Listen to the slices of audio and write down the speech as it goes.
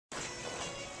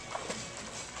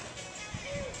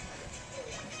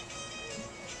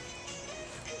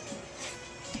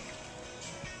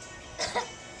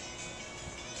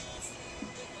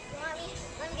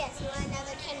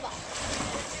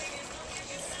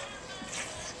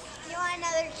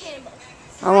cannonball.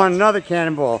 I want another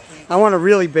cannonball. I want a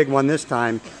really big one this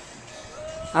time.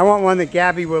 I want one that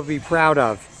Gabby will be proud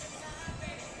of.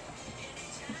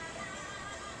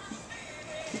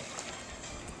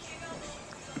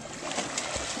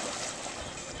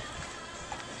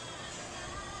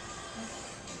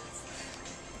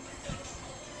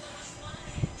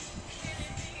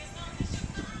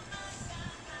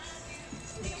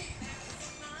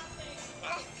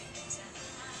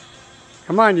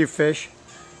 Come on, you fish.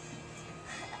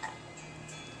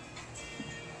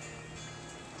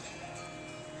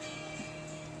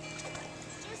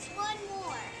 Just one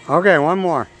more. Okay, one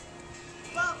more.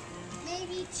 Well,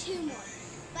 maybe two more.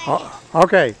 But Oh,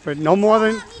 okay, but no more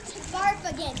than... I don't want me to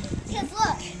barf again. Because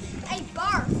look, I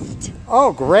barfed.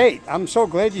 Oh, great! I'm so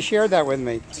glad you shared that with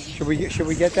me. Should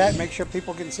we get that? Make sure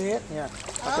people can see it. Yeah.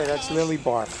 Okay, that's Okay. Lily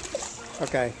barf.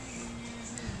 Okay.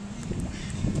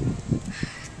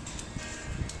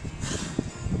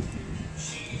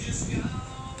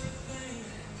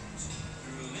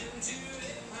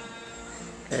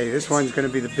 Okay, this one's going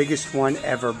to be the biggest one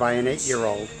ever by an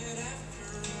 8-year-old.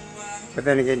 But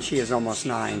then again, she is almost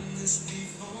 9.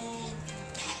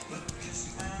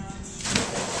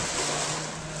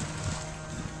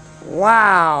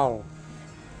 Wow!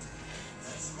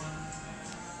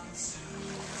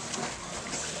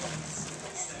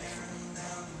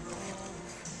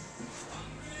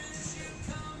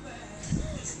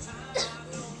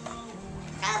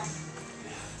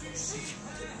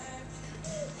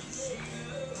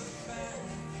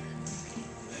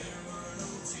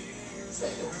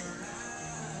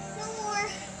 No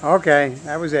more. Okay,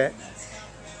 that was it.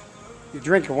 You're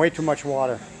drinking way too much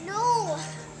water. No.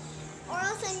 Or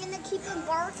else I'm going to keep on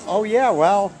barfing. Oh yeah,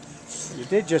 well, you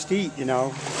did just eat, you know.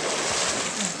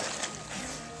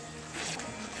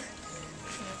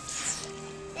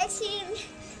 Next thing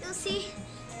you'll see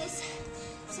is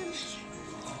some...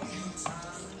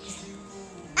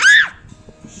 Ah!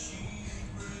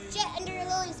 Jet under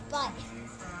Lily's butt.